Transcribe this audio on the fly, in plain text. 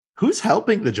who's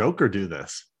helping the Joker do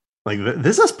this? Like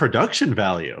this has production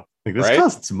value. Like this Right?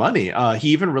 costs money. He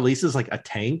even releases like a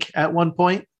tank at one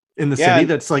point in the Yeah, city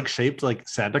that's like shaped like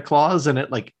Santa Claus, and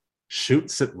it like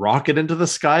shoots a rocket into the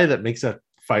sky that makes a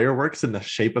fireworks in the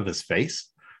shape of his face.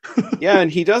 yeah,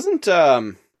 and he doesn't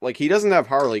have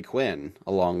Harley Quinn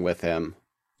along with him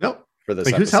Nope. for this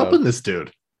Like who's episode. helping this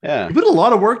dude? Yeah. You put a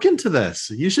lot of work into this.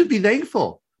 You should be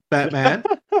thankful, Batman.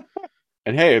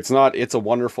 And hey, It's a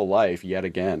Wonderful Life yet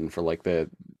again for like the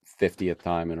 50th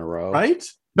time in a row. Right?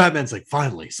 Batman's like,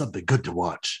 finally, something good to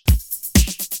watch.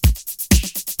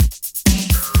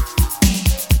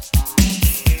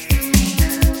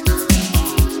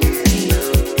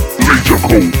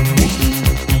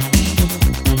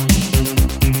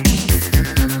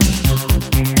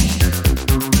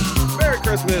 Merry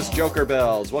Christmas, Joker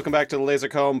Bells. Welcome back to the Laser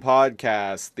Comb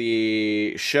Podcast,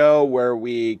 the show where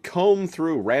we comb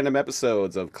through random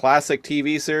episodes of classic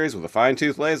TV series with a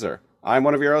fine-tooth laser. I'm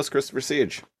one of your hosts, Christopher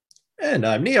Siege. And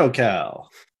I'm NeoCal.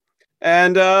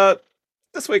 And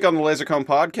this week on the Laser Comb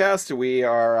Podcast,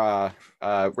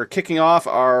 we're kicking off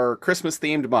our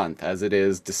Christmas-themed month, as it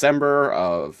is December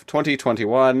of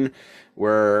 2021.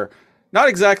 We're not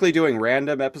exactly doing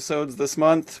random episodes this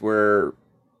month. We're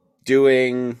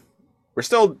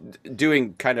still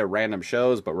doing kind of random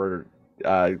shows, but we're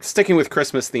sticking with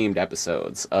Christmas-themed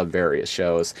episodes of various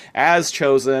shows, as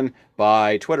chosen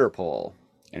by Twitter poll.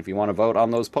 And if you want to vote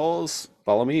on those polls,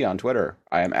 follow me on Twitter.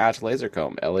 I am at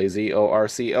Lazorcomb,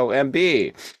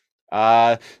 LAZORCOMB.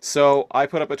 So I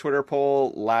put up a Twitter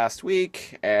poll last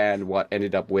week, and what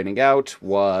ended up winning out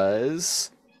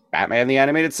was Batman the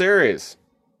Animated Series.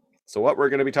 So what we're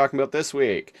going to be talking about this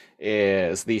week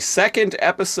is the second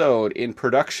episode in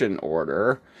production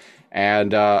order,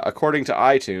 and according to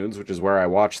iTunes, which is where I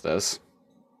watched this,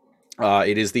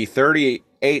 it is the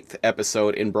 38th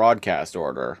episode in broadcast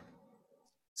order.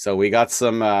 So we got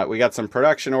some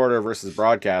production order versus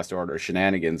broadcast order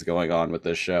shenanigans going on with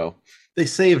this show. They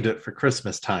saved it for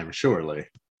Christmas time, surely.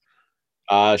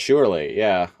 Surely,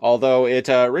 yeah. Although it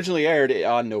originally aired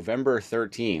on November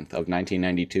 13th of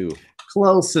 1992.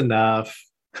 Close enough.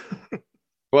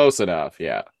 Close enough,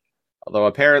 yeah. Although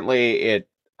apparently it,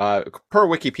 per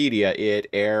Wikipedia, it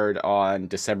aired on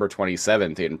December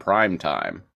 27th in prime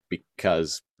time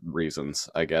because reasons,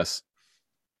 I guess.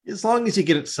 As long as you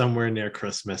get it somewhere near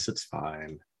Christmas, it's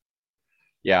fine.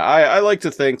 Yeah, I like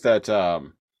to think that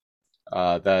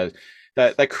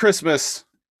that Christmas,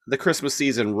 the Christmas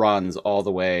season runs all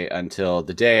the way until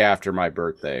the day after my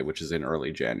birthday, which is in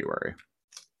early January.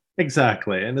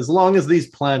 Exactly. And as long as these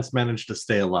plants manage to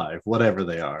stay alive, whatever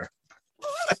they are.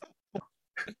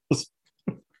 We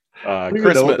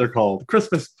know what they're called.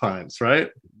 Christmas plants,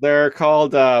 right? They're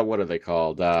called, what are they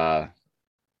called?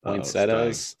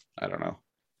 Poinsettias? I don't know.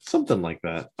 Something like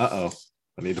that. Uh-oh.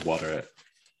 I need to water it.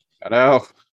 I know.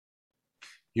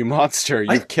 You monster,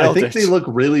 you killed it. I think they look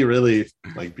really, really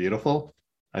like beautiful.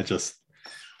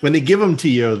 When they give them to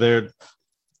you, they're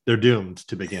doomed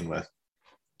to begin with.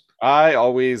 I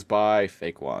always buy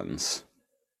fake ones.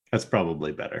 That's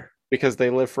probably better. Because they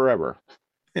live forever.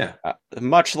 Yeah.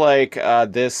 Much like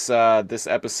this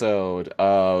episode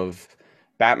of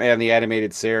Batman the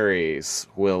Animated Series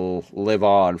will live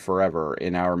on forever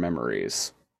in our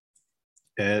memories.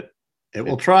 It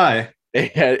will try.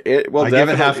 It will. I give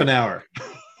it half an hour.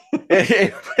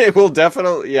 it will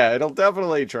definitely. Yeah, it'll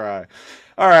definitely try.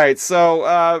 All right, so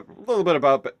a little bit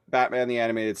about Batman the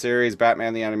Animated Series.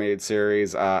 Batman the Animated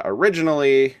Series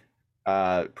originally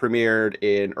premiered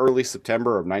in early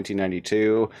September of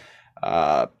 1992.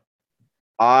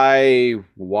 I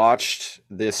watched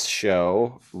this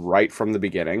show right from the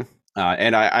beginning.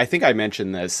 And I think I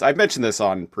mentioned this. I've mentioned this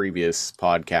on previous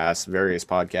podcasts, various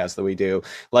podcasts that we do.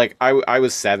 Like I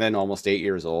was 7, almost 8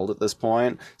 years old at this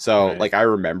point. So Right. like I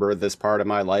remember this part of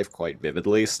my life quite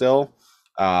vividly still.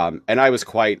 And I was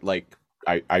quite like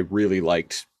I really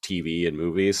liked TV and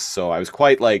movies, so I was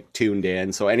quite like tuned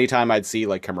in. So anytime I'd see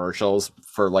like commercials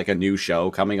for like a new show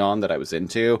coming on that I was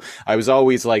into, I was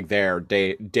always like there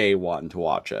day one to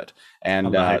watch it. And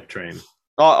On the hype train.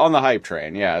 On the hype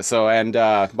train, yeah. So, and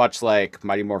much like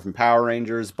Mighty Morphin Power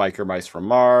Rangers, Biker Mice from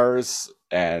Mars,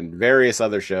 and various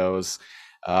other shows,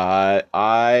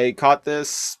 I caught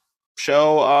this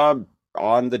show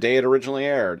on the day it originally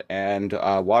aired and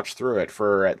watched through it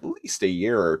for at least a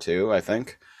year or two, I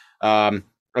think. I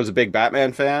was a big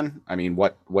Batman fan. I mean,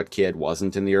 what kid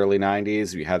wasn't in the early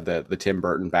 90s? We had the Tim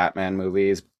Burton Batman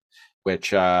movies, which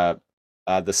the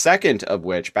second of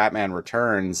which, Batman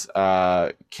Returns,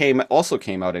 came out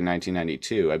in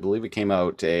 1992. I believe it came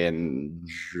out in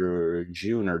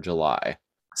June or July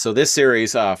So this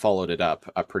series followed it up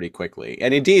pretty quickly,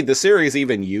 and indeed, the series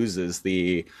even uses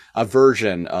the a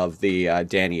version of the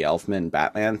Danny Elfman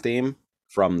Batman theme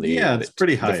from Yeah, it's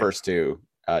pretty the hype. first two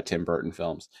Tim Burton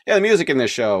films. Yeah, the music in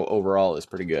this show overall is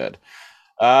pretty good.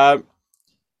 Uh,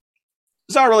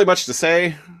 there's not really much to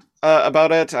say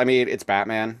about it. I mean, it's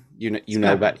Batman. It's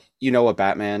Batman. You know what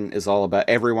Batman is all about.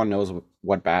 Everyone knows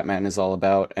what Batman is all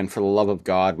about. And for the love of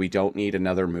God, we don't need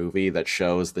another movie that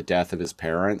shows the death of his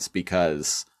parents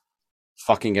because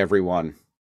fucking everyone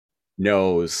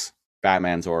knows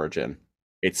Batman's origin.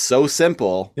 It's so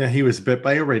simple. Yeah, he was bit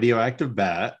by a radioactive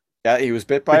bat, Yeah, he was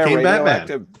bit by a became Batman.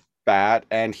 radioactive bat,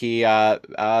 and he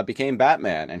became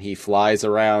Batman, and he flies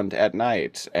around at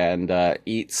night and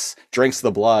drinks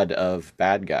the blood of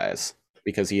bad guys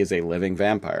because he is a living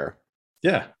vampire.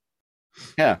 Yeah,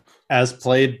 Yeah, as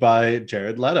played by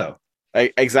Jared Leto.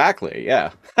 exactly.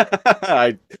 Yeah,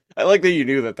 I like that you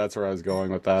knew that. That's where I was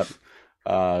going with that.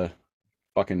 Uh,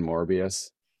 Fucking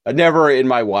Morbius. Never in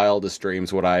my wildest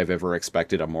dreams would I have ever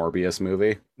expected a Morbius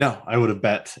movie. No, I would have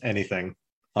bet anything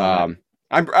on it.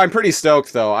 Um, I'm pretty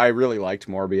stoked though. I really liked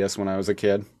Morbius when I was a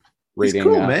kid, He's reading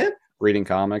cool, man. reading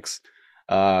comics.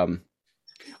 Um,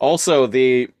 Also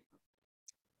the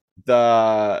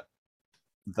the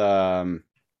um,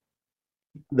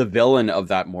 the villain of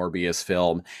that Morbius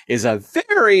film is a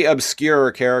very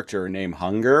obscure character named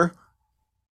Hunger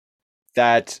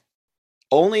that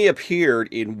only appeared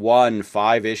in one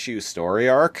 5-issue story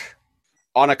arc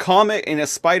on a comic in a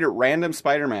random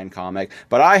Spider-Man comic,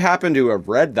 but I happen to have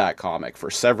read that comic for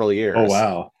several Oh years.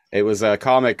 wow. It was a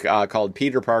comic called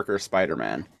Peter Parker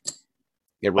Spider-Man.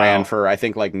 It ran for I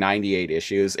think like 98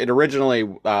 issues. It originally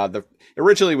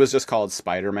was just called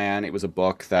Spider-Man. It was a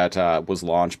book that was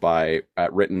launched by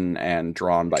written and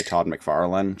drawn by Todd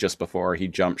McFarlane just before he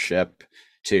jumped ship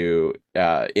to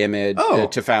Image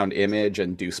to found Image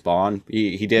and do Spawn.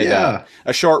 He did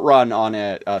a short run on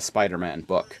a Spider-Man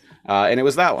book, and it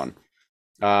was that one.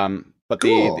 But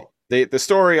cool. the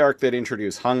story arc that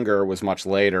introduced Hunger was much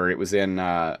later. It was in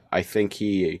I think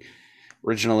he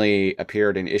originally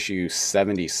appeared in issue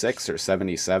 76 or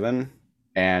 77,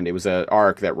 and it was an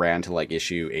arc that ran to like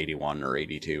issue 81 or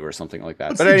 82 or something like that.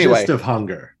 What's But the anyway, gist of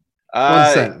Hunger?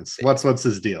 One sentence. What's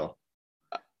his deal?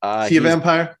 Is he a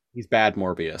vampire? He's bad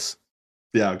Morbius.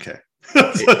 Yeah, okay.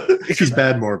 He's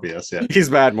bad Morbius, yeah. He's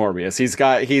bad Morbius.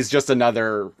 He's just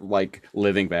another like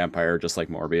living vampire, just like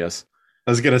Morbius.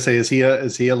 I was gonna say, is he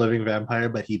a living vampire,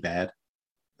 but he bad?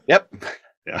 Yep.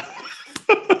 Yeah.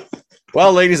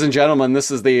 Well, ladies and gentlemen,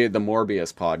 this is the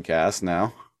Morbius podcast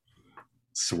now.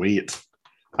 Sweet.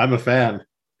 I'm a fan.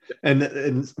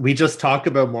 And we just talk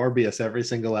about Morbius every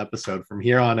single episode from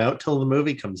here on out till the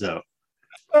movie comes out.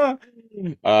 But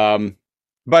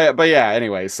yeah,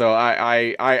 anyway, so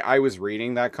I was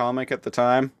reading that comic at the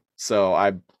time. So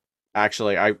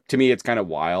to me it's kind of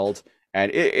wild. And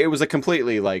it was a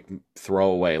completely like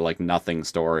throwaway, like nothing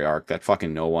story arc that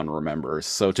fucking no one remembers.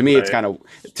 So to me, it's kind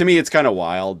of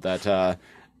wild that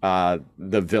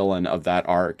the villain of that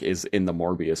arc is in the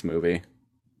Morbius movie.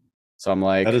 So I'm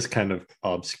like, that is kind of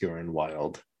obscure and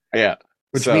wild. Yeah,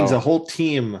 which means a whole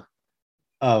team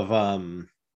of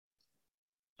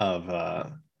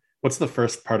what's the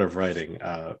first part of writing?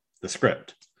 The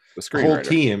script. The screenwriter. A whole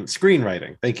team,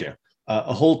 screenwriting. Thank you.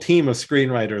 A whole team of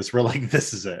screenwriters were like,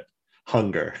 "This is it."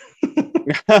 Hunger.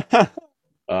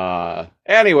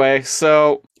 Anyway,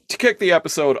 so to kick the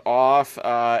episode off,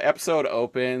 episode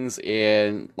opens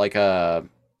in like a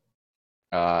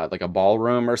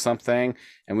ballroom or something,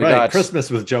 and we got Christmas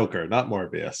with Joker, not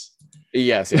Morbius.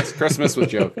 Yes, Christmas with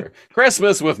Joker.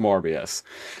 Christmas with Morbius.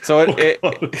 So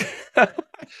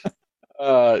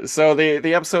so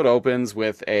the episode opens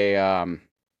with a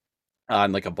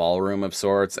on like a ballroom of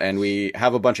sorts, and we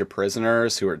have a bunch of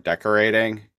prisoners who are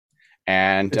decorating.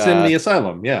 And it's in the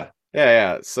asylum, yeah.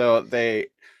 So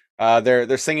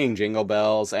they're singing Jingle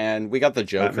Bells, and we got the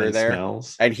Joker Batman there,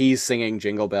 Smells. And he's singing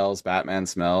Jingle Bells, Batman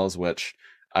Smells, which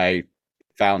I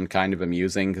found kind of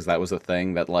amusing because that was a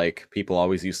thing that like people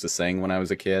always used to sing when I was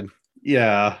a kid.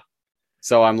 Yeah.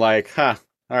 So I'm like, all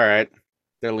right,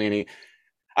 they're leaning.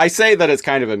 I say that it's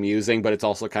kind of amusing, but it's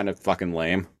also kind of fucking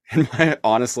lame,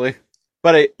 honestly.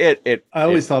 But I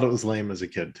always thought it was lame as a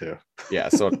kid too. Yeah.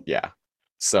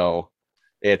 So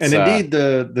it's and indeed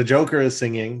the Joker is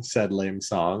singing said lame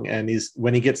song, and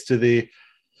when he gets to the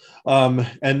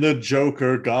and the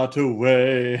Joker got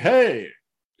away, hey,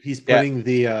 he's putting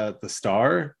the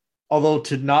star, although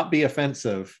to not be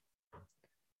offensive.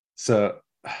 So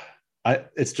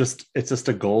it's just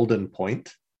a golden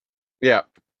point. Yeah,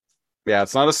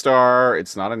 it's not a star,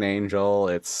 it's not an angel,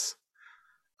 it's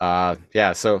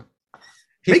so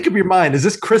make up your mind, is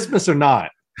this Christmas or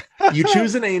not? You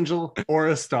choose an angel or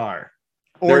a star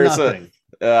or There's nothing.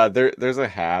 there's a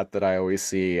hat that I always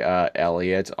see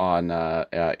Elliot on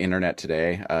Internet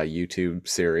Today, a YouTube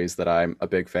series that I'm a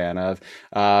big fan of.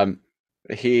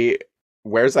 He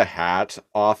wears a hat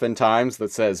oftentimes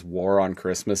that says "War on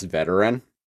Christmas Veteran."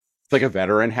 It's like a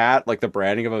veteran hat, like the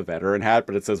branding of a veteran hat,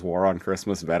 but it says "War on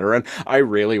Christmas Veteran." I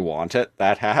really want it,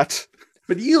 that hat.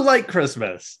 But you like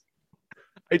Christmas.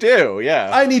 I do,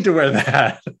 yeah. I need to wear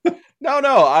that.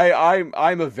 No,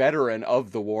 I'm a veteran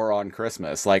of the war on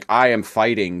Christmas. Like I am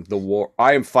fighting the war.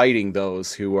 I am fighting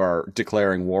those who are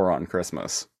declaring war on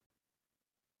Christmas.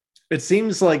 It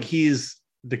seems like he's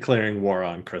declaring war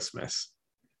on Christmas.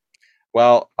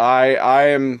 Well, I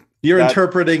am. You're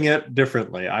interpreting it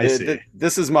differently. I see.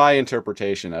 This is my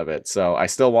interpretation of it. So I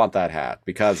still want that hat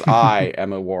because I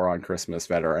am a war on Christmas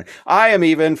veteran. I am,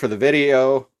 even for the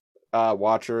video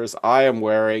watchers, I am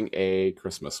wearing a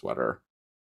Christmas sweater.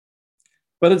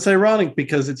 But it's ironic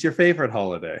because it's your favorite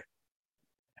holiday.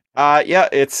 Yeah,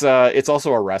 it's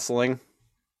also a wrestling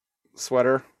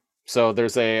sweater. So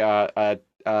there's a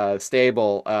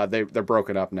stable. They're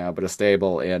broken up now, but a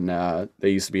stable in they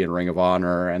used to be in Ring of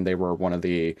Honor, and they were one of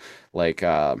the like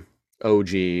OG,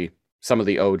 some of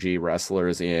the OG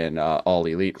wrestlers in All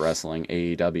Elite Wrestling,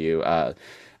 AEW,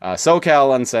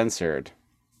 SoCal Uncensored.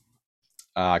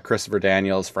 Christopher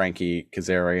Daniels, Frankie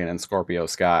Kazarian, and Scorpio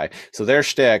Sky. So their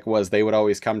shtick was they would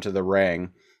always come to the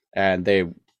ring and they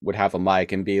would have a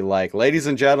mic and be like, "Ladies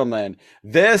and gentlemen,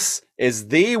 this is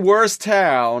the worst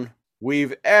town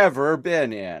we've ever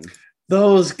been in."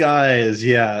 Those guys,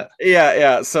 yeah.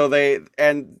 Yeah. So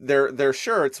their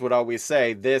shirts would always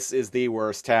say, "This is the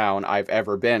worst town I've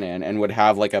ever been in," and would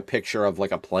have like a picture of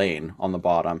like a plane on the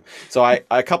bottom. So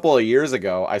a couple of years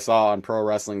ago, I saw on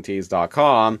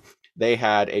ProWrestlingTees.com they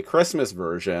had a Christmas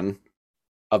version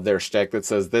of their shtick that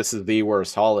says, "This is the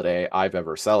worst holiday I've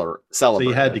ever celebrated." So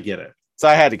you had to get it. So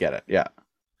I had to get it, yeah.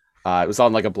 It was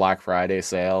on like a Black Friday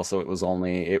sale, so it was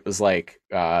like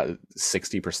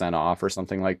 60% off or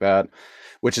something like that,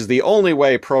 which is the only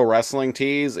way Pro Wrestling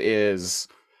Tees is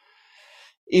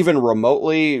even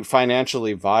remotely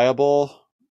financially viable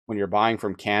when you're buying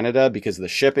from Canada, because the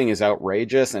shipping is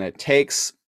outrageous and it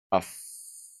takes a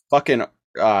fucking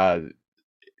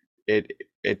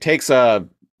it takes a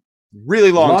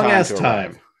really long time to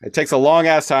arrive. It takes a long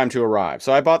ass time to arrive.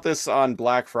 So I bought this on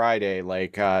Black Friday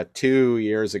like 2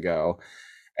 years ago,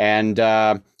 and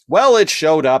it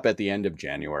showed up at the end of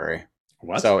January.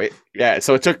 What? So it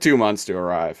took 2 months to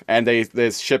arrive, and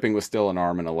this shipping was still an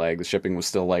arm and a leg. The shipping was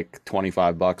still like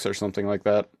 $25 or something like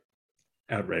that.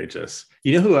 Outrageous.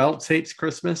 You know who else hates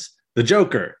Christmas? The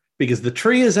Joker, because the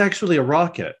tree is actually a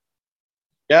rocket.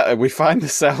 Yeah, we find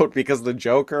this out because the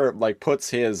Joker like puts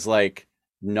his like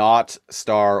not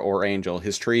star or angel,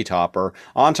 his tree topper,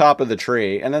 on top of the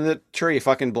tree, and then the tree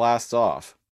fucking blasts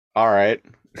off. All right.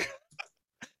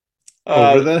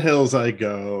 Over the hills I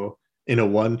go in a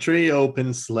one tree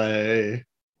open sleigh.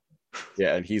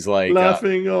 Yeah, and he's like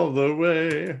laughing all the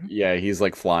way. Yeah, he's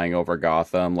like flying over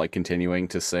Gotham, like continuing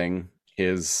to sing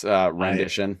his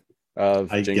rendition of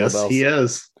Jingle Bells. He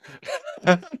is.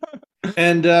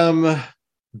 And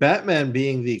Batman,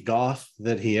 being the goth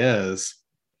that he is,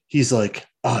 he's like,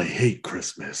 "I hate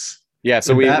Christmas." Yeah,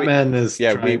 so Batman is.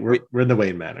 Yeah, we're in the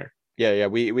Wayne Manor. Yeah.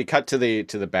 We cut to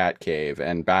the Bat Cave,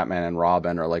 and Batman and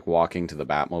Robin are like walking to the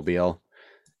Batmobile,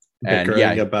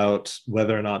 bickering about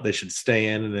whether or not they should stay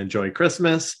in and enjoy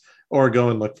Christmas or go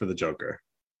and look for the Joker.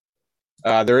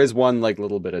 There is one like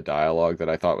little bit of dialogue that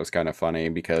I thought was kind of funny,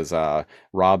 because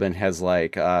Robin has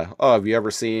like, "Oh, have you ever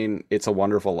seen It's a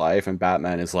Wonderful Life?" And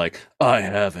Batman is like, "I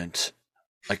haven't.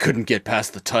 I couldn't get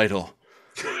past the title."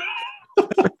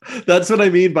 That's what I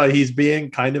mean by he's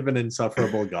being kind of an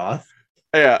insufferable goth.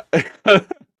 Yeah.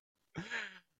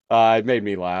 It made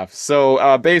me laugh.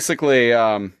 So basically,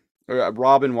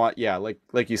 Robin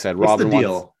like you said,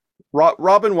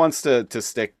 Robin wants to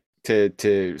stick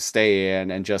to stay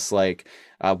in and just like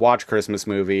watch Christmas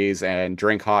movies and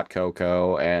drink hot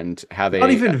cocoa and have not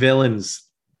even villains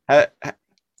have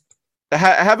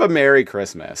a Merry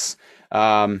Christmas.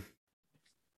 And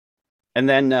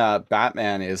then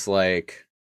Batman is like,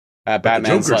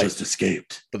 Batman's the Joker like, just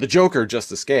escaped. But the Joker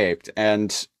just escaped,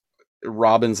 and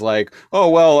Robin's like, "Oh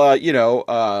well,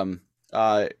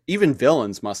 even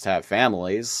villains must have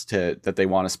families that they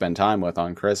want to spend time with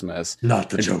on Christmas." Not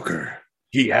the Joker.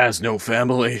 He has no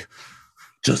family.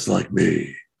 Just like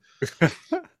me.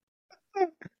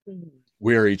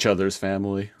 We're each other's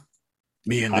family.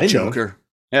 Me and the Joker.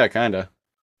 Yeah, kind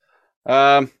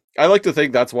of. I like to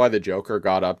think that's why the Joker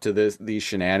got up to these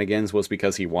shenanigans, was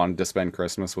because he wanted to spend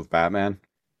Christmas with Batman.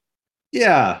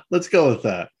 Yeah, let's go with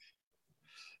that.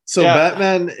 So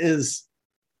Batman is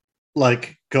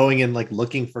like going and like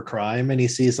looking for crime, and he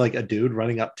sees like a dude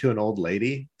running up to an old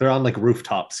lady. They're on like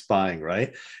rooftop spying,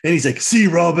 right? And he's like, "See,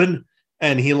 Robin."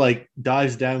 And he like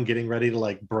dives down, getting ready to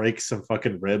like break some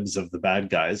fucking ribs of the bad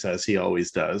guys, as he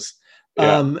always does.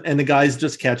 And the guy's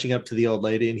just catching up to the old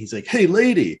lady, and he's like, "Hey,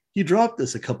 lady, you dropped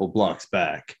this a couple blocks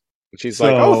back." She's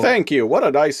like, "Oh, thank you. What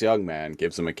a nice young man."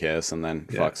 Gives him a kiss and then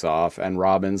fucks off. And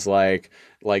Robin's like,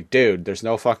 dude, there's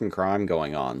no fucking crime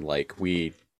going on. Like,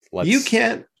 you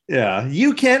can't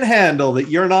handle that.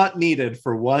 You're not needed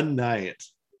for one night.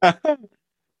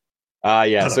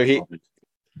 Yeah. So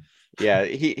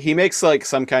he makes like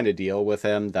some kind of deal with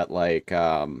him that like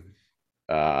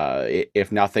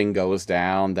if nothing goes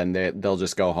down, then they'll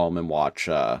just go home and watch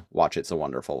It's a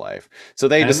Wonderful Life. So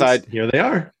they decide, here they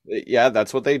are. Yeah,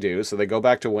 that's what they do. So they go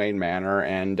back to Wayne Manor,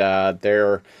 and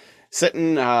they're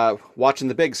sitting watching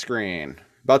the big screen,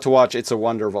 about to watch It's a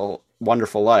Wonderful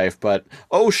Life. But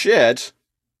oh shit,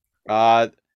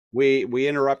 we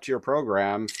interrupt your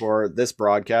program for this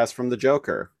broadcast from the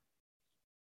Joker.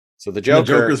 So the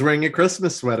Joker's wearing a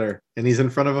Christmas sweater, and he's in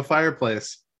front of a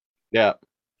fireplace. Yeah.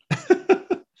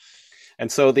 And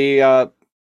so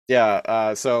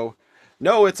so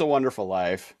no, It's a Wonderful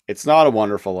Life. It's not a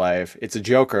wonderful life. It's a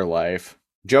Joker life.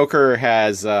 Joker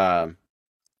has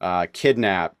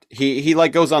kidnapped. He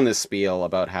like goes on this spiel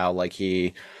about how like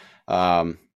he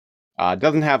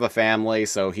doesn't have a family,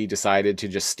 so he decided to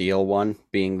just steal one,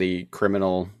 being the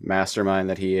criminal mastermind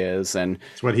that he is, and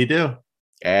that's what he do.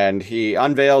 And he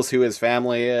unveils who his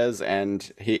family is,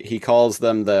 and he calls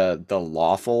them the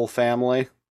lawful family.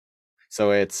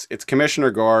 So it's Commissioner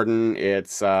Gordon,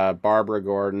 it's Barbara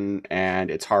Gordon, and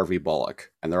it's Harvey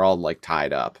Bullock, and they're all like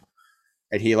tied up.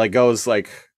 And he like goes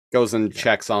and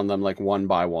checks on them like one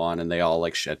by one, and they all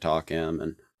like shit talk him,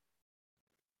 and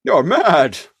you're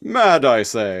mad, I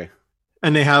say.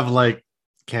 And they have like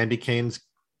candy canes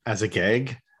as a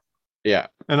gag. Yeah.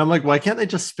 And I'm like, why can't they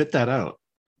just spit that out?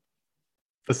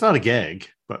 That's not a gag,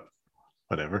 but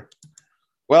whatever.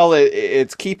 Well,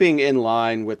 it's keeping in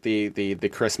line with the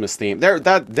Christmas theme.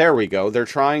 There we go. They're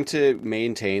trying to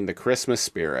maintain the Christmas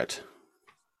spirit.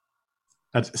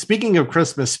 Speaking of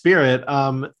Christmas spirit,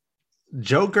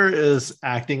 Joker is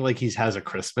acting like he has a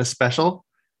Christmas special.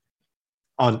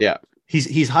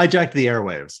 He's hijacked the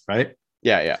airwaves, right?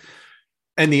 Yeah.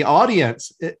 And the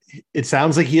audience, it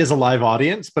sounds like he has a live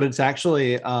audience, but it's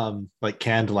actually like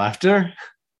canned laughter.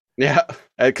 Yeah,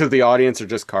 because the audience are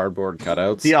just cardboard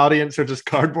cutouts. The audience are just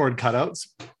cardboard cutouts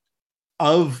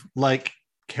of like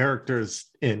characters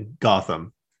in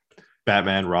Gotham.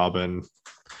 Batman, Robin,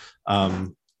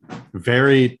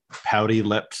 very pouty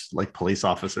lipped like police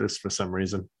officers for some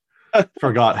reason.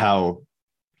 Forgot how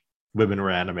women were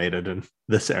animated in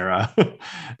this era.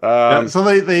 So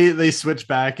they switch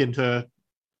back into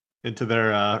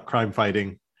their crime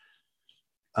fighting.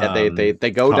 Yeah,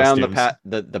 they go costumes down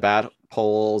the bat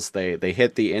poles. They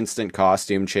hit the instant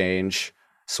costume change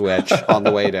switch on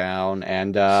the way down,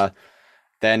 and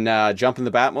then jump in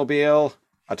the Batmobile.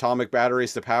 Atomic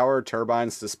batteries to power,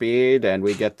 turbines to speed, and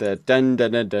we get the dun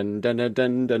dun dun dun dun dun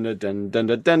dun dun dun dun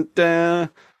dun dun dun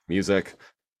music.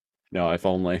 No, if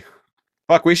only.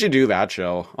 Fuck, we should do that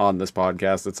show on this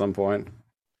podcast at some point.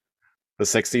 The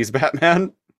 60s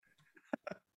Batman.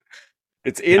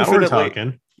 It's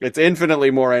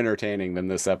infinitely more entertaining than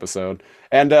this episode.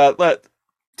 And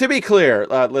to be clear,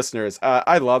 listeners,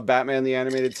 I love Batman the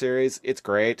Animated Series. It's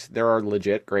great. There are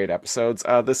legit great episodes.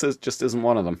 This just isn't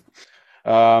one of them.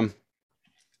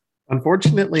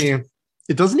 Unfortunately,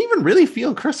 it doesn't even really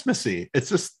feel Christmassy.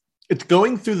 It's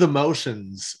going through the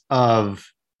motions of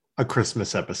a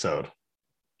Christmas episode.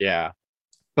 Yeah.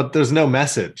 But there's no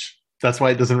message. That's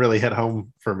why it doesn't really hit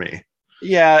home for me.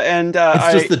 Yeah, and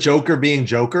it's just the Joker being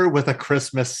Joker with a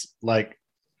Christmas like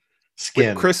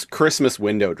skin. Christmas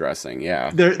window dressing,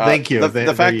 yeah. Thank you.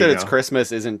 The fact that it's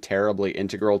Christmas isn't terribly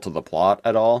integral to the plot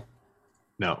at all.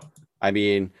 No. I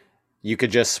mean, you could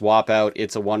just swap out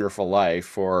It's a Wonderful Life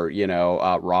for,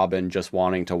 Robin just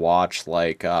wanting to watch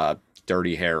like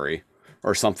Dirty Harry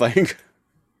or something.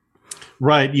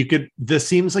 Right. This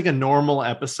seems like a normal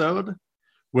episode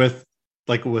with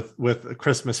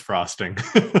Christmas frosting.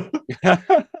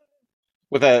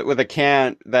 with a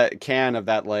can of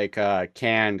that like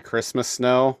canned Christmas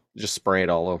snow, just spray it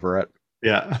all over it.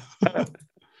 Yeah.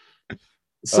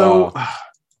 So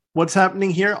what's happening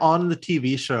here on the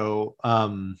TV show?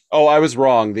 I was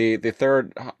wrong. The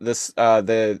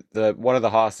one of the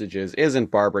hostages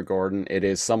isn't Barbara Gordon. It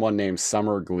is someone named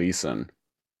Summer Gleason.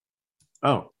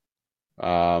 Oh.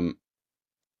 I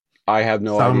have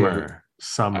no idea.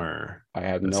 Summer. I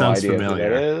have no idea who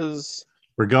that is.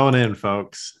 We're going in,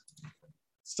 folks.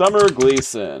 Summer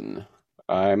Gleason.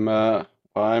 I'm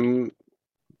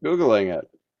Googling it.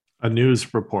 A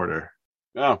news reporter.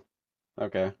 Oh,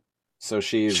 okay. So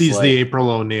she's She's the like, April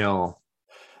O'Neil.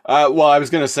 well, I was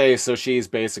gonna say, so she's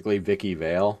basically Vicky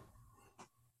Vale.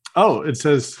 Oh, it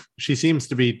says she seems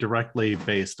to be directly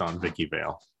based on Vicky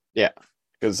Vale. Yeah,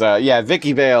 because yeah,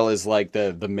 Vicky Vale is like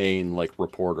the main like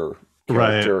reporter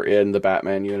Right. character in the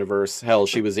Batman universe. Hell,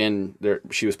 she was in there.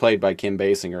 She was played by Kim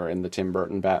Basinger in the Tim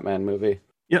Burton Batman movie.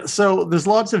 Yeah, so there's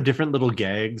lots of different little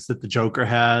gags that the Joker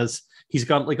has. He's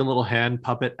got like a little hand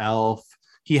puppet elf.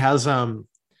 He has a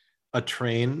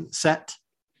train set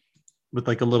with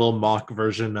like a little mock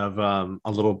version of a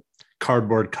little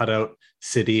cardboard cutout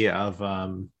city of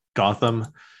Gotham.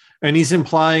 And he's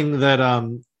implying that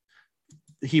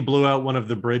he blew out one of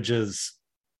the bridges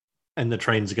and the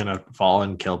train's gonna fall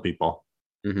and kill people.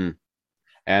 Mm-hmm.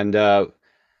 And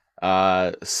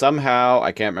somehow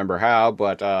I can't remember how,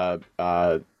 but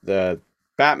the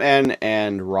Batman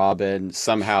and Robin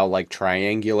somehow like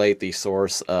triangulate the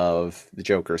source of the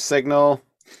Joker's signal.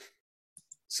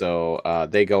 So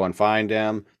they go and find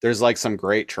him. There's like some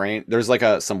great train. There's like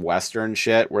some Western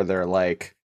shit where they're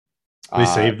like, They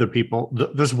save the people.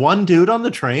 There's one dude on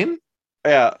the train.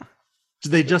 yeah,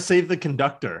 They just save the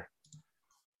conductor.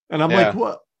 And I'm yeah. like,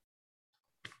 what?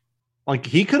 Like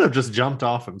he could have just jumped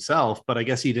off himself, but I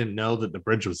guess he didn't know that the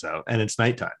bridge was out and it's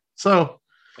nighttime. So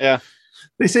Yeah.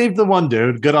 they saved the one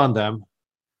dude. Good on them.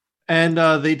 And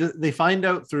they find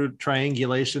out through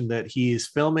triangulation that he's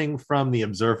filming from the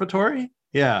observatory.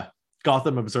 Yeah,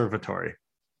 Gotham Observatory.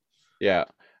 Yeah.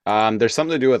 There's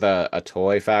something to do with a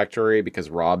toy factory because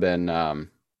Robin, they're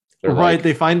Right. like,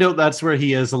 They find out that's where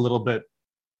he is a little bit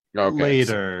okay,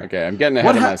 later. okay, I'm getting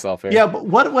ahead of myself here. Yeah, but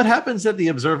what happens at the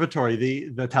observatory?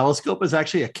 The telescope is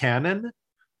actually a cannon.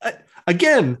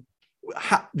 Again,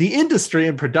 the industry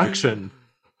and production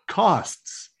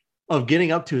costs of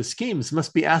getting up to his schemes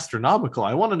must be astronomical.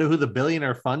 I want to know who the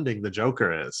billionaire funding the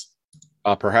Joker is.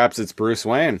 Perhaps it's Bruce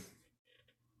Wayne,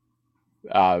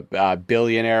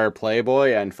 billionaire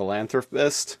playboy and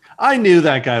philanthropist. I knew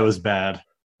that guy was bad.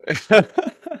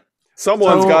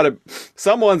 Someone's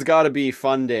got to be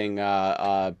funding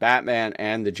Batman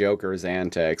and the Joker's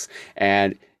antics,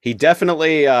 and he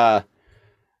definitely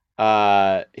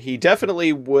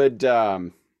would.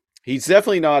 He's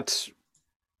definitely not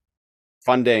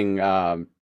funding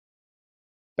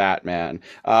Batman.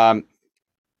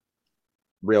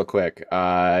 Real quick,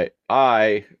 I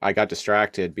got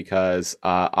distracted because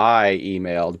I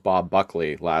emailed Bob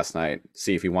Buckley last night,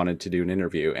 see if he wanted to do an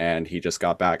interview, and he just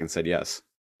got back and said yes.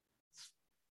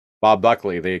 Bob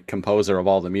Buckley, the composer of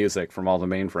all the music from all the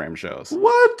Mainframe shows.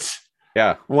 What?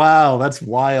 Yeah. Wow, that's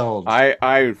wild. I'm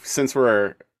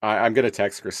gonna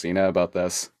text Christina about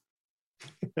this.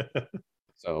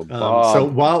 So Bob so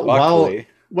Buckley,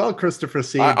 while Christopher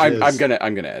Siege I'm gonna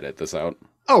edit this out.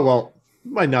 Oh well,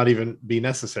 might not even be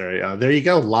necessary. There you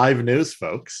go, live news,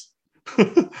 folks.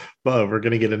 But we're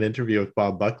gonna get an interview with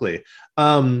Bob Buckley.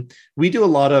 We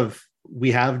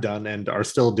have done and are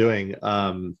still doing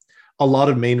a lot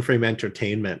of Mainframe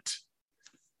Entertainment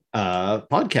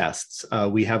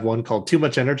podcasts. We have one called Too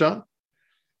Much Energon,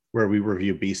 where we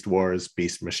review Beast Wars,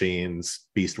 Beast Machines,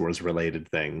 Beast Wars related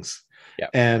things. Yeah.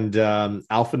 And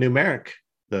Alpha Numeric,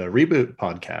 the reboot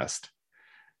podcast.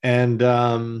 And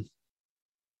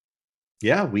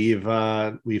yeah,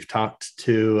 we've talked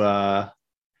to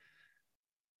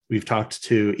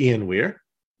Ian Weir.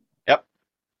 Yep.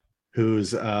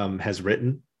 Who's has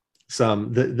written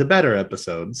the better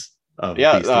episodes of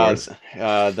Beast Wars.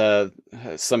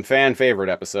 Some fan favorite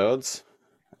episodes.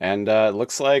 And it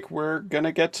looks like we're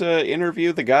gonna get to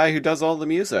interview the guy who does all the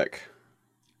music.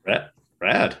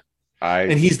 Rad.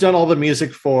 And he's done all the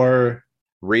music for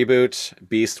Reboot,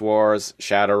 Beast Wars,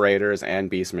 Shadow Raiders, and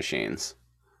Beast Machines.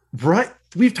 Right.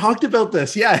 We've talked about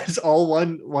this. Yeah, it's all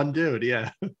one dude.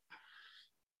 Yeah.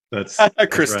 That's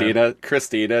Christina. Rad.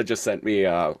 Christina just sent me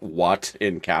what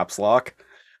in caps lock.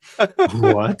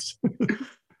 What?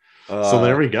 So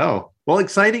there we go. Well,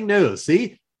 exciting news.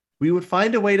 See, we would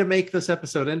find a way to make this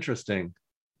episode interesting.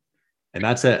 And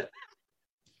that's it.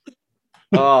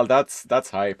 Oh, that's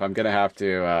hype. I'm gonna have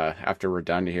to after we're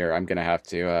done here, I'm gonna have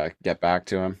to get back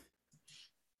to him.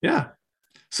 Yeah.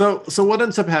 So what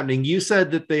ends up happening? You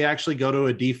said that they actually go to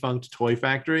a defunct toy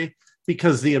factory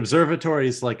because the observatory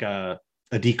is like a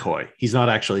decoy. He's not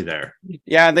actually there.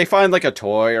 Yeah, and they find like a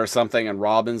toy or something, and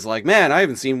Robin's like, "Man, I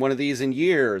haven't seen one of these in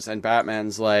years." And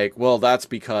Batman's like, "Well, that's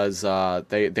because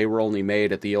they were only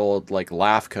made at the old like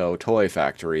Lafco toy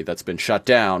factory that's been shut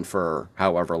down for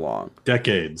however long,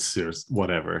 decades or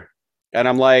whatever." And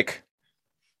I'm like,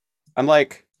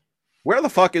 Where the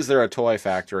fuck is there a toy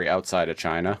factory outside of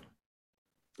China?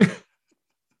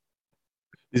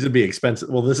 These would be expensive.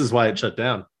 Well, this is why it shut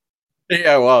down.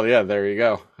 Yeah, well, yeah, there you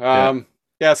go. Yeah.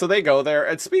 Yeah, so they go there.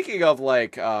 And speaking of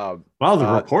Wow, the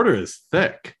reporter is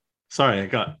thick. Sorry,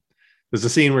 there's a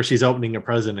scene where she's opening a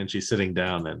present and she's sitting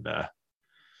down and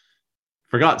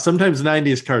forgot sometimes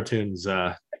 90s cartoons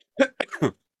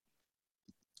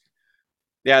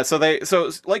yeah, so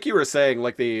like you were saying,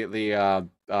 like the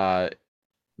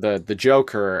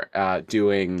Joker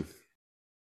doing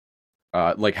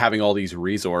like having all these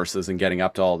resources and getting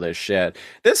up to all this shit.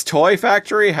 This toy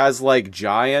factory has like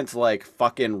giant like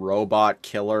fucking robot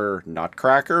killer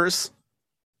nutcrackers.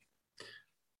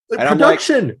 like And I'm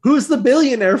production. Who's the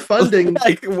billionaire funding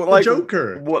the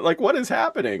Joker? What is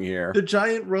happening here? The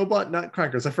giant robot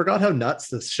nutcrackers. I forgot how nuts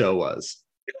this show was.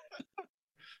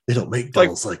 They don't make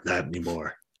dolls like that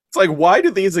anymore. It's like, why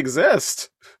do these exist?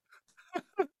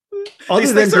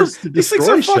 Other than just to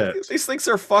destroy shit. These things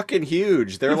are fucking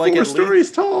huge. They're like 4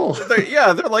 stories tall.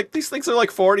 They're like, these things are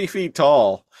like 40 feet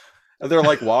tall. And they're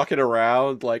like walking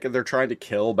around, like, and they're trying to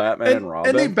kill Batman and Robin.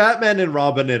 And they Batman and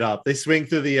Robin it up. They swing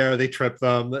through the air, they trip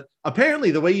them. Apparently,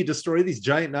 the way you destroy these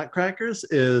giant nutcrackers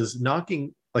is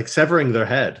severing their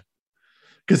head.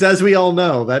 Because as we all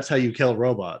know, that's how you kill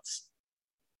robots.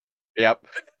 Yep.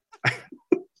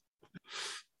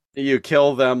 You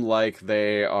kill them like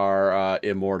they are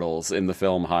immortals in the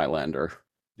film Highlander.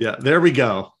 Yeah, there we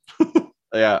go.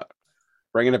 Yeah.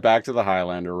 Bringing it back to the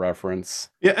Highlander reference.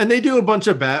 Yeah, and they do a bunch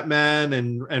of Batman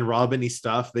and Robin-y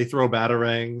stuff. They throw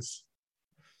batarangs.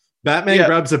 Batman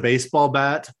grabs a baseball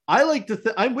bat. I like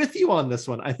to I'm with you on this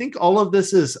one. I think all of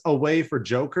this is a way for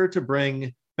Joker to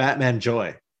bring Batman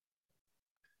joy.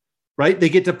 Right? They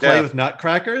get to play with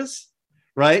nutcrackers,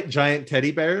 right? Giant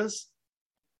teddy bears.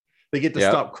 They get to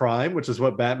stop crime, which is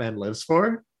what Batman lives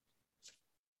for.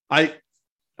 I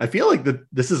feel like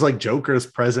this is like Joker's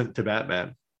present to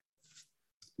Batman.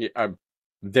 Yeah,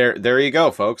 there you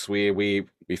go, folks. We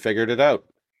figured it out.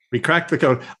 We cracked the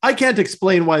code. I can't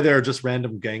explain why there are just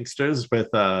random gangsters with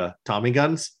Tommy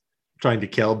guns trying to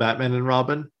kill Batman and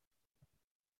Robin.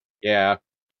 Yeah,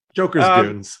 Joker's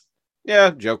goons.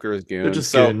 Yeah, Joker's goons. They're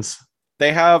just goons.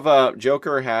 They have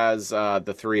Joker has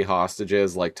the 3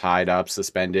 hostages like tied up,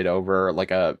 suspended over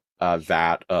like a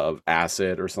vat of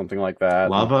acid or something like that.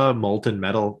 Lava, molten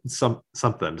metal,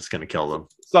 something just gonna kill them.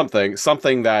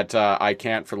 Something that I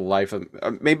can't for the life of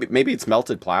maybe it's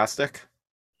melted plastic.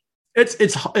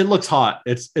 It looks hot.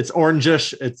 It's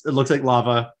orangish. It looks like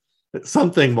lava. It's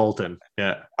something molten.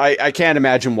 Yeah. I can't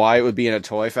imagine why it would be in a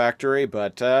toy factory,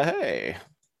 but hey.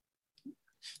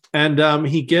 And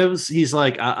he's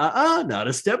like, not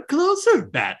a step closer,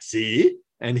 Batsy.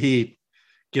 And he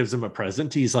gives him a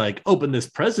present. He's like, open this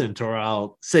present or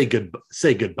I'll say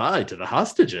goodbye to the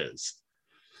hostages.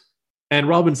 And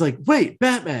Robin's like, wait,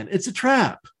 Batman, it's a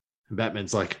trap. And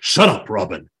Batman's like, shut up,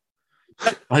 Robin.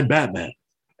 I'm Batman.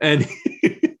 And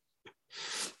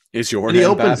is your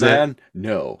name Batman?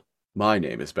 No, my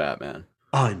name is Batman.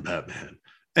 I'm Batman.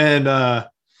 And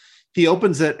he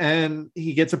opens it and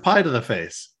he gets a pie to the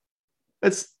face.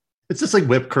 It's just like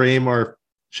whipped cream or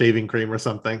shaving cream or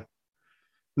something. And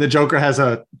the Joker has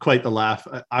quite the laugh.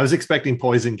 I was expecting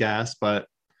poison gas, but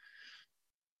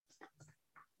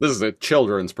this is a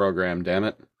children's program, damn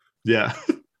it. Yeah.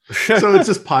 So it's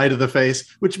just pie to the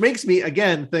face, which makes me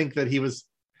again think that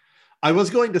I was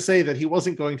going to say that he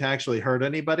wasn't going to actually hurt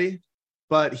anybody,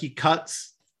 but he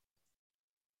cuts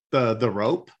the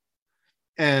rope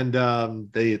and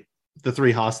the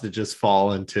 3 hostages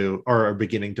fall into or are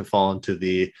beginning to fall into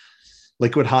the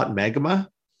liquid hot magma,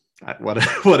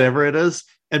 whatever it is.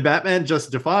 And Batman,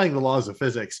 just defying the laws of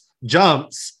physics,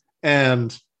 jumps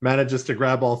and manages to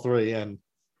grab all 3 and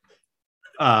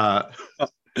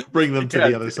bring them to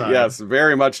the other side. Yes,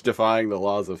 very much defying the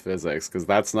laws of physics, because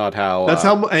that's not how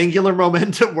how angular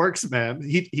momentum works, man.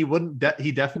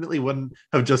 He definitely wouldn't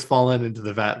have just fallen into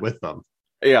the vat with them.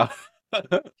 Yeah.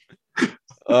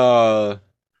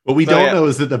 What we don't know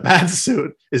is that the bat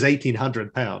suit is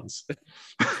 1,800 pounds.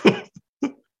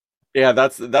 Yeah,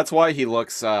 that's why he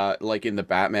looks like in the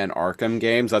Batman Arkham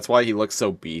games. That's why he looks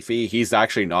so beefy. He's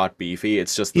actually not beefy.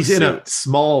 It's just he's in a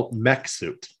small mech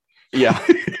suit. Yeah.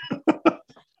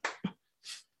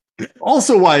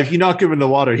 Also, why if you knock him in the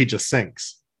water, he just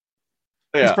sinks.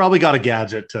 Yeah. He's probably got a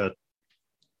gadget to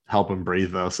help him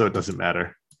breathe, though, so it doesn't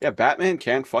matter. Yeah, Batman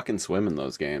can't fucking swim in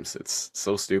those games. It's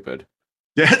so stupid.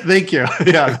 Yeah, thank you.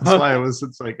 Yeah, that's why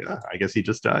it's like, I guess he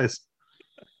just dies.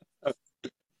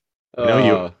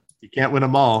 You can't win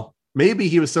them all. Maybe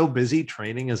he was so busy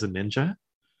training as a ninja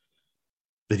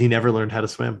that he never learned how to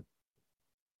swim.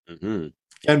 Mm-hmm.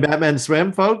 Can Batman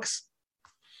swim, folks?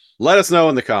 Let us know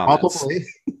in the comments. Probably.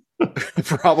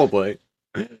 Probably.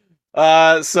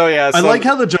 I like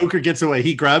how the Joker gets away.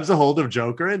 He grabs a hold of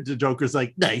Joker, and the Joker's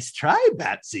like, "Nice try,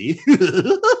 Batsy."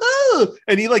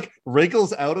 And he like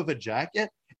wriggles out of a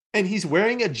jacket, and he's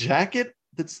wearing a jacket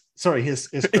that's his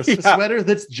Christmas sweater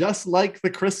that's just like the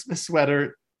Christmas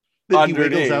sweater that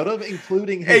underneath. He wiggles out of,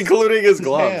 including his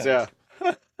gloves. Hands.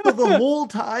 Yeah. So the whole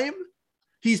time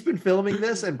he's been filming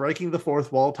this and breaking the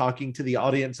fourth wall, talking to the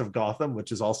audience of Gotham,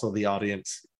 which is also the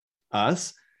audience,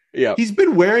 us. Yeah. He's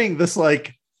been wearing these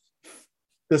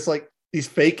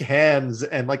fake hands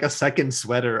and like a second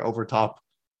sweater over top.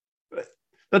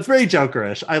 That's very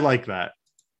Jokerish. I like that.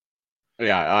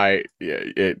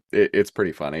 It's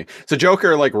pretty funny. So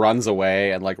Joker like runs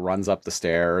away and like runs up the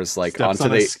stairs, like Steps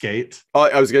onto the skate. Oh,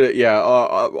 I was gonna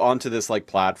onto this like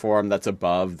platform that's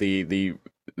above the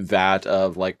vat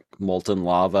of like molten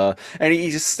lava, and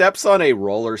he just steps on a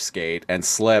roller skate and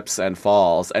slips and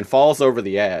falls over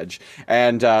the edge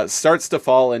and starts to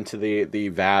fall into the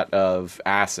vat of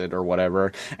acid or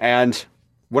whatever. And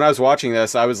when I was watching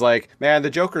this, I was like, man, the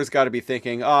Joker's got to be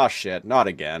thinking, oh shit, not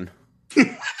again.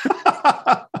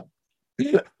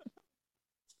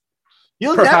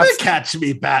 You'll never catch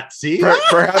me, Batsy.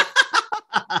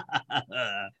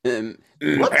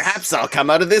 Perhaps I'll come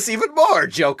out of this even more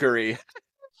jokery.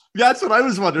 That's what I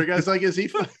was wondering. I was like, is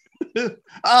he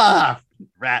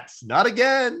rats, not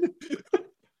again.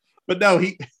 But no,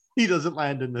 he doesn't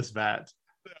land in this vat.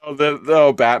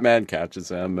 Batman catches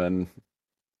him, and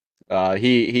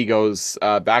he goes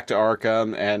back to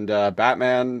Arkham, and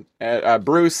Batman,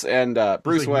 Bruce Wayne.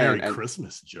 Merry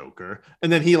Christmas, Joker.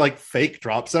 And then he like fake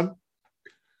drops him.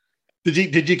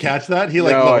 Did you catch that? He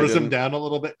like lowers him down a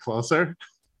little bit closer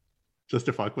just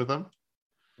to fuck with him.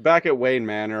 Back at Wayne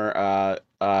Manor,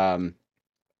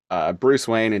 Bruce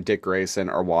Wayne and Dick Grayson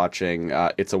are watching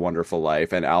It's a Wonderful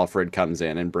Life, and Alfred comes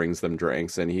in and brings them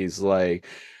drinks, and he's like,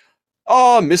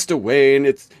 "Oh, Mr.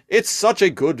 Wayne, it's such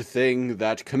a good thing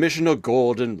that Commissioner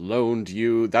Gordon loaned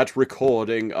you that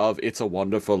recording of It's a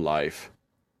Wonderful Life."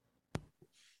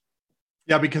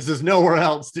 Yeah, because there's nowhere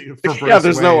else for Bruce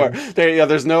there's Wayne. Nowhere.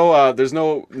 There's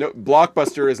no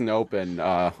Blockbuster isn't open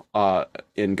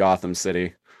in Gotham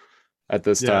City at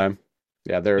this time.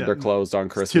 Yeah, they're closed on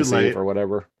Christmas Eve or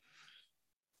whatever.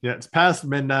 Yeah, it's past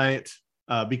midnight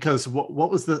because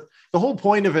what was the whole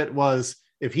point of it was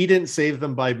if he didn't save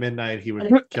them by midnight, he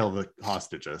would kill the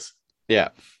hostages. Yeah.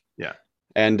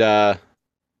 And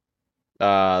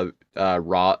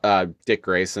Dick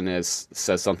Grayson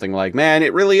says something like, "Man,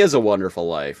 it really is a wonderful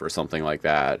life," or something like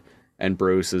that. And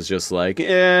Bruce is just like,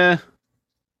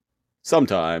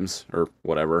 sometimes, or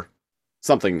whatever.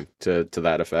 Something to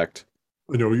that effect.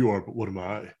 I know you are, but what am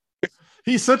I?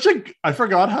 He's I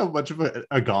forgot how much of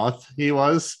a goth he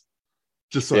was.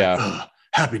 Just like,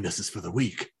 happiness is for the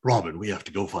weak. Robin, we have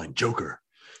to go find Joker.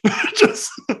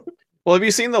 Well, have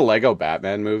you seen the Lego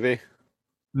Batman movie?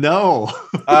 No.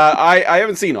 I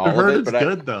haven't seen all of it, but it's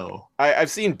good though.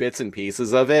 I've seen bits and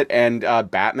pieces of it, and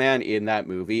Batman in that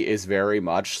movie is very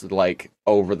much like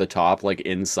over the top, like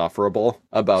insufferable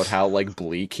about how like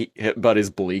bleak about his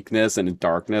bleakness and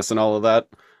darkness and all of that.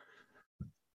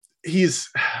 He's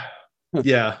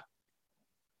yeah.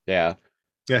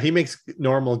 He makes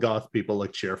normal goth people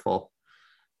look cheerful.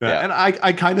 And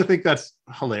I kind of think that's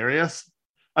hilarious.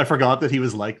 I forgot that he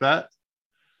was like that.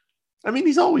 I mean,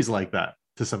 he's always like that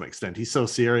to some extent. He's so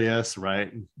serious,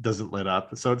 right? Doesn't let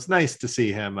up. So it's nice to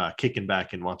see him kicking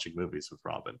back and watching movies with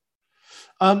Robin.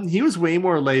 He was way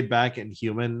more laid back and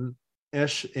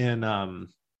human-ish in the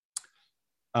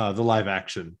live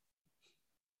action.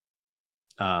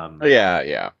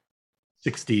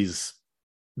 60s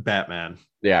Batman.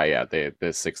 Yeah, the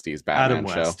 60s Batman Adam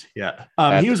West, show.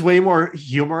 Yeah. He was way more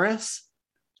humorous.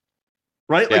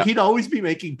 Right? Like he'd always be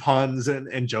making puns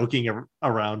and joking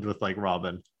around with like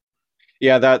Robin.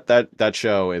 Yeah, that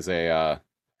show is a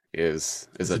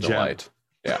delight.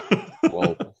 Yeah.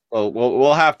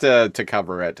 We'll have to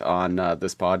cover it on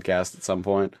this podcast at some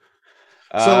point.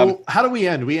 So how do we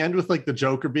end? We end with like the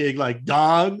Joker being like,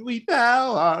 "Don, we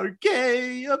now are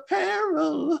gay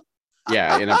apparel."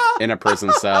 Yeah, in a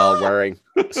prison cell wearing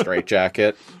a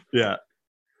straitjacket. Yeah.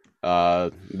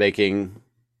 Making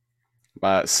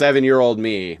 7-year-old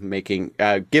me giving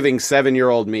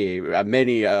 7-year-old me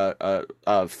many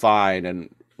fine and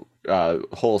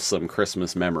wholesome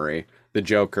Christmas memory. The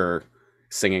Joker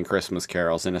singing Christmas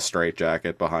carols in a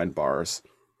straitjacket behind bars.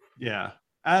 Yeah,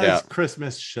 as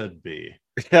Christmas should be.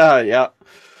 Yeah.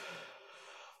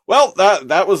 Well,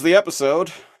 that was the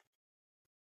episode.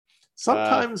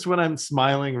 Sometimes when I'm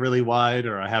smiling really wide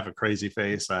or I have a crazy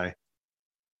face, I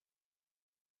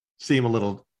seem a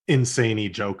little insane-y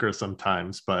Joker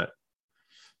sometimes, but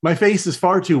My face is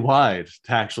far too wide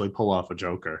to actually pull off a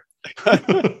Joker.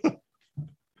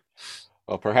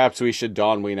 Well, perhaps we should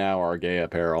don we now our gay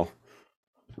apparel.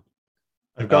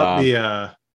 I've got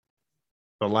the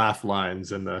laugh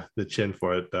lines and the chin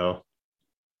for it though.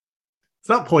 It's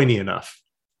not pointy enough.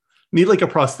 Need like a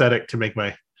prosthetic to make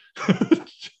my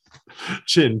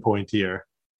chin pointier.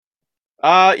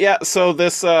 Yeah. So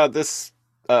this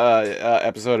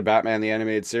episode of Batman the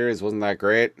Animated Series wasn't that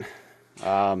great.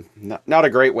 Not a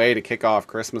great way to kick off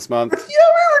Christmas month. Yeah,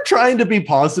 we were trying to be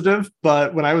positive,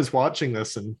 but when I was watching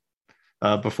this and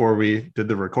before we did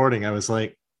the recording, I was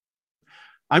like,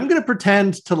 I'm going to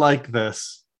pretend to like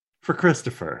this for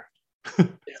Christopher.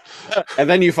 And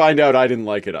then you find out I didn't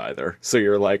like it either. So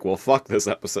you're like, well, fuck this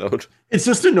episode. It's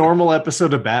just a normal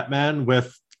episode of Batman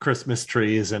with Christmas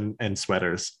trees and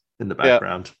sweaters in the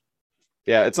background.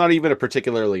 Yeah, it's not even a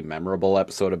particularly memorable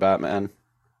episode of Batman.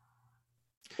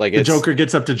 Like the Joker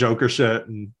gets up to Joker shit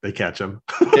and they catch him.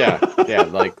 yeah,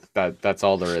 like that's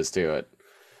all there is to it.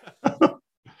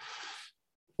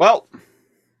 Well,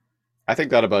 I think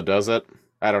that about does it.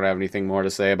 I don't have anything more to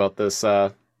say about this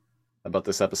episode.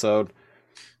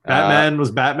 Batman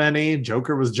was Batman-y,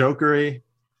 Joker was Joker-y,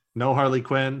 no Harley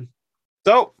Quinn.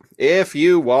 So, if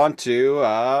you want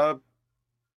to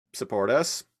support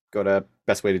us,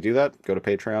 best way to do that, go to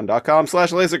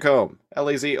patreon.com/lazorcomb,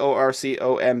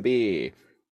 LAZORCOMB.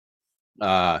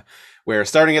 Where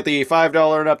starting at the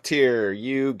 $5 and up tier,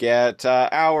 you get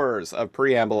hours of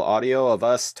preamble audio of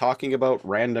us talking about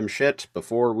random shit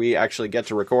before we actually get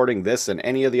to recording this and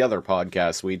any of the other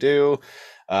podcasts we do.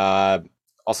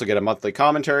 Also get a monthly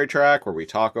commentary track where we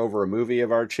talk over a movie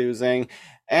of our choosing.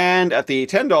 And at the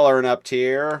 $10 and up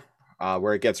tier,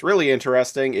 where it gets really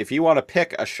interesting, if you want to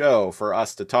pick a show for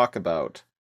us to talk about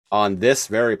on this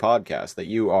very podcast that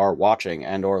you are watching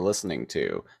and or listening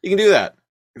to, you can do that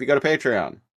if you go to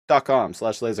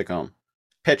patreon.com/lazorcomb.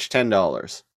 Pitch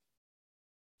 $10.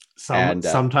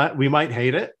 Sometimes we might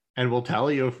hate it, and we'll tell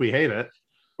you if we hate it.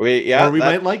 Or we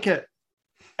might like it.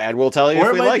 And we'll tell you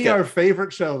if we like it. Or it might be our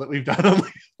favorite show that we've done on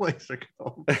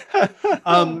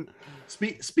LazorComb.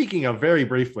 Speaking of, very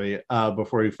briefly,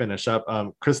 before we finish up,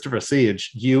 Christopher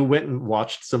Siege, you went and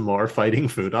watched some more Fighting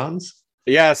Foodons?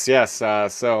 Yes.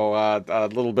 So a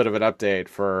little bit of an update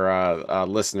for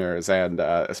listeners and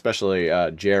especially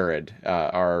Jared,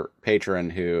 our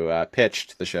patron who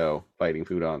pitched the show Fighting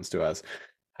Foodons to us.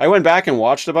 I went back and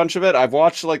watched a bunch of it. I've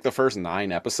watched like the first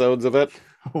 9 episodes of it.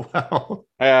 Wow.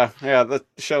 Yeah, the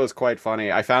show is quite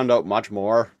funny. I found out much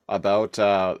more about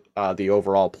the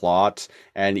overall plot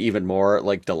and even more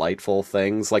like delightful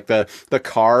things. Like the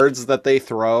cards that they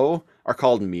throw are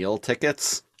called meal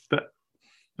tickets.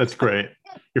 That's great.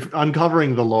 You're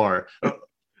uncovering the lore. I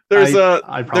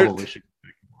probably should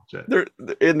watch it.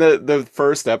 In the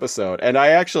first episode, and I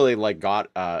actually like got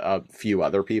a few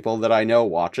other people that I know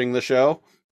watching the show.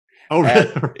 Oh,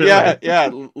 really? Yeah,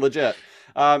 legit.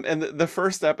 And the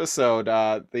first episode,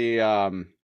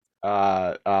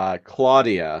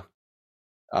 Claudia,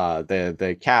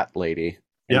 the cat lady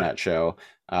in that show,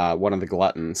 one of the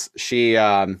gluttons, she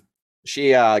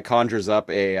conjures up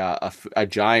a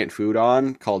giant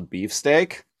foodon called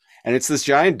Beefsteak, and it's this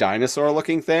giant dinosaur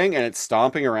looking thing, and it's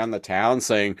stomping around the town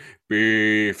saying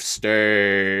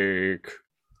beefsteak,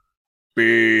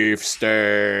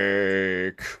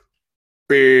 beefsteak,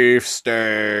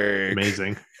 beefsteak.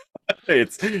 Amazing. The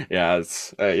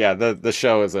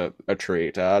show is a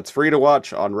treat. It's free to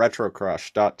watch on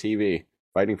retrocrush.tv.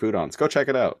 Fighting Foodons. Go check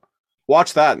it out.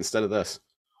 Watch that instead of this.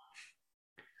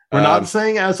 We're not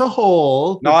saying as a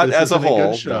whole. Not as a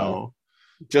whole. Good show. No.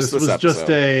 Just this was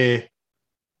episode.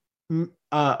 Just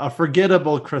a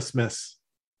forgettable Christmas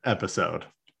episode.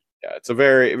 Yeah, it's a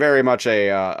very, very much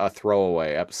a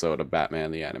throwaway episode of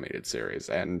Batman the Animated Series,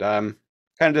 and I'm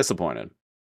kind of disappointed.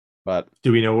 But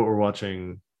do we know what we're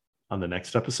watching on the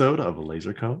next episode of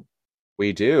LazorComb?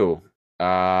 We do.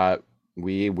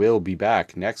 We will be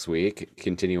back next week,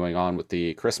 continuing on with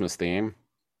the Christmas theme.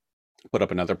 Put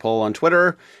up another poll on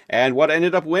Twitter, and what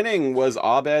ended up winning was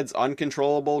Abed's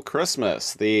Uncontrollable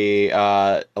Christmas, the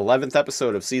 11th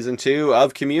episode of season 2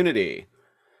 of Community.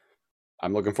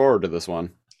 I'm looking forward to this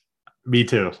one. Me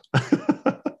too.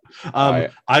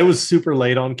 I was super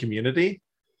late on Community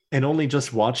and only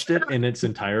just watched it in its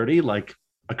entirety like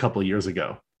a couple years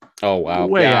ago. Oh, wow.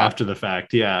 Way after the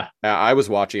fact, yeah. I was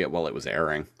watching it while it was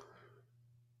airing.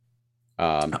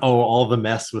 All the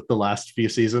mess with the last few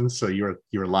seasons. So you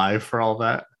were live for all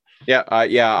that. Yeah.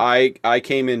 I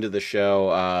came into the show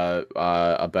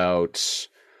about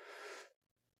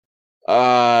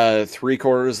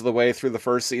 3/4 of the way through the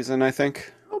first season, I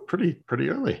think. Oh, pretty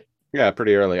early. Yeah,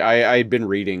 pretty early. I'd been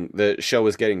reading the show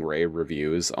was getting rave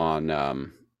reviews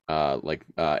on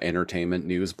entertainment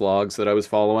news blogs that I was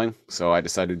following, so I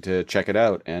decided to check it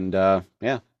out, and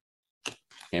yeah,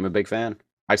 became a big fan.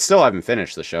 I still haven't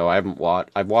finished the show.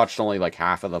 I've watched only like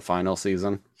half of the final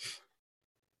season.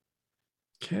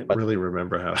 Can't But really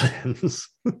remember how it ends.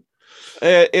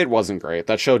 it wasn't great.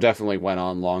 That show definitely went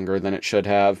on longer than it should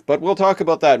have, but we'll talk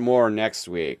about that more next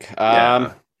week.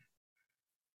 Yeah.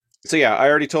 So yeah, I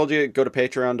already told you, go to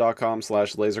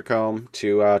patreon.com/lasercomb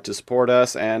to support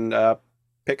us and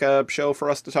pick a show for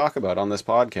us to talk about on this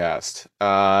podcast.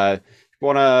 If you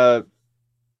want to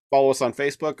follow us on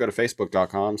Facebook, go to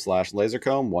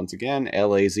facebook.com/lasercomb. Once again,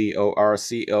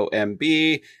 LAZORCOMB.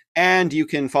 And you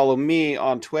can follow me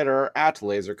on Twitter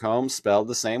 @lasercomb, spelled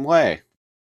the same way.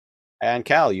 And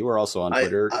Cal, you are also on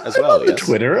Twitter as well. I'm on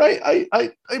Twitter.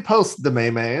 I post the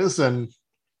memes and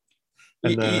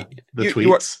the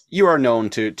tweets. You are known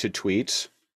to tweet.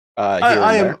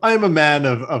 I am a man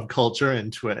of culture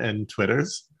and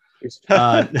Twitters.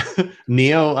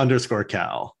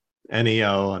 Neo_Cal.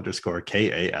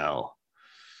 NEO_KAL.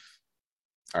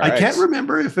 Right. I can't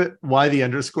remember why the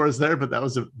underscore is there, but that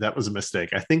was a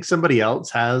mistake. I think somebody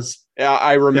else has. Yeah,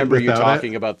 I remember you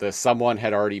talking about this. Someone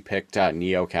had already picked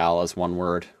NeoCal as one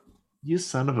word. You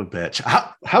son of a bitch!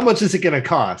 How much is it going to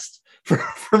cost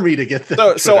for me to get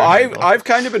this? So I've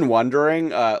kind of been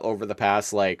wondering over the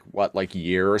past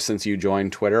year since you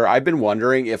joined Twitter. I've been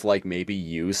wondering if maybe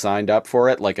you signed up for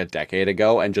it a decade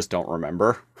ago and just don't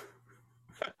remember.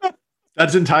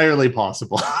 That's entirely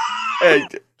possible.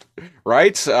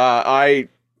 Right? I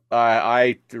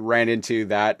ran into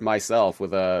that myself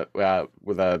with a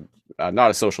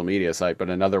not a social media site, but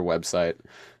another website.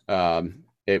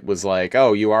 It was like,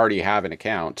 oh, you already have an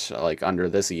account under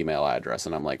this email address,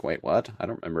 and I'm like, wait, what? I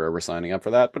don't remember ever signing up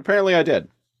for that, but apparently I did.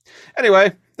 Anyway,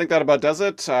 I think that about does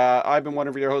it. I've been one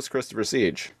of your hosts, Christopher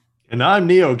Siege, and I'm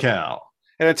NeoCal.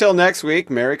 And until next week,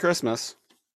 Merry Christmas.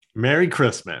 Merry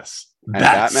Christmas. And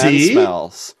Batman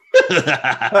smells.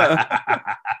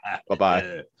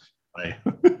 Bye-bye. Bye.